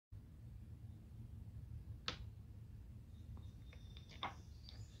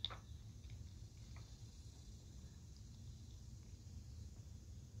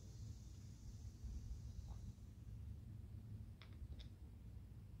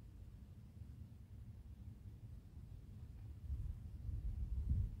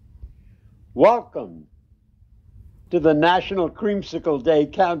Welcome to the National Creamsicle Day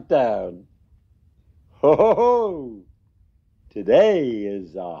Countdown. Ho ho ho! Today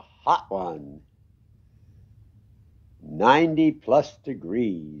is a hot one. 90+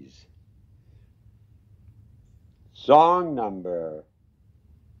 degrees. Song number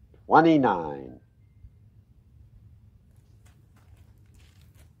 29.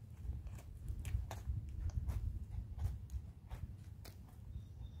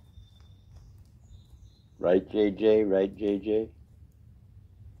 Right, JJ? Right, JJ?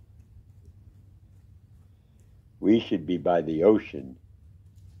 We should be by the ocean.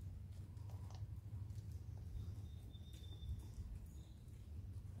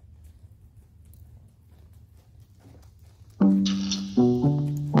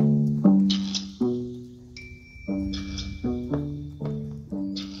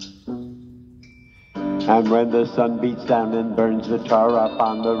 And when the sun beats down and burns the tar up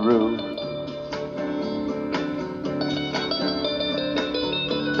on the roof,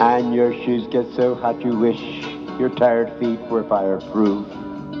 and your shoes get so hot you wish your tired feet were fireproof.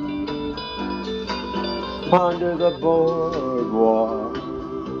 Under the boardwalk,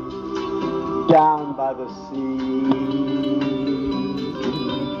 down by the sea,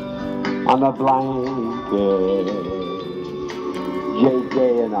 on a blanket,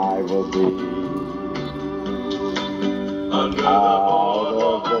 JJ and I will be. Out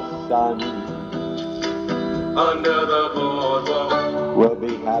of the sun, under the boardwalk, we'll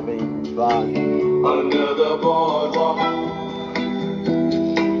be having fun. under the boardwalk,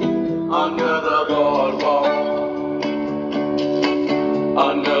 under the boardwalk,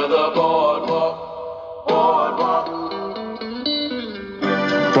 under the boardwalk, boardwalk.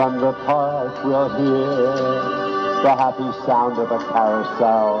 From the park we'll hear the happy sound of a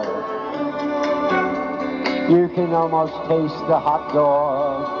carousel. You can almost taste the hot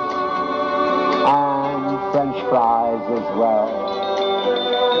dogs and French fries as well.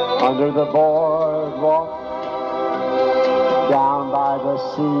 Under the boardwalk, down by the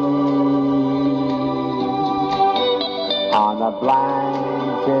sea, on a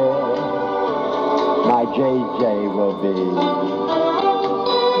blanket, my JJ will be.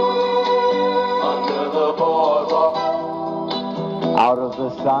 Under the boardwalk, Out of the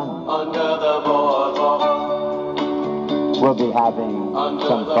sun, under the boardwalk, we'll be having under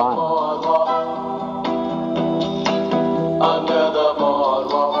some the fun. boardwalk, under the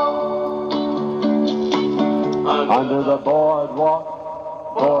boardwalk, Under the boardwalk,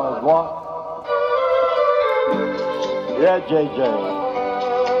 boardwalk. Yeah, JJ.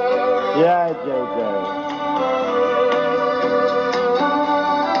 Yeah, JJ.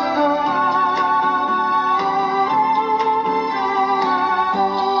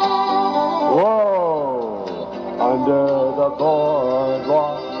 Under the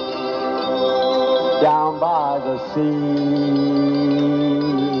boardwalk, down by the sea,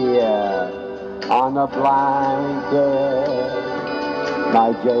 yeah, on a blanket,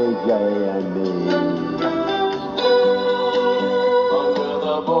 my JJ and me. under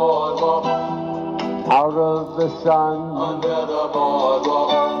the boardwalk, Out of the sun, under the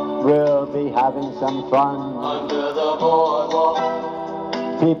boardwalk, we'll be having some fun. under the boardwalk,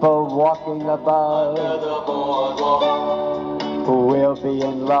 People walking above under the boardwalk, who will be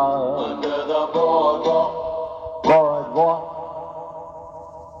in love. under the boardwalk, Boardwalk,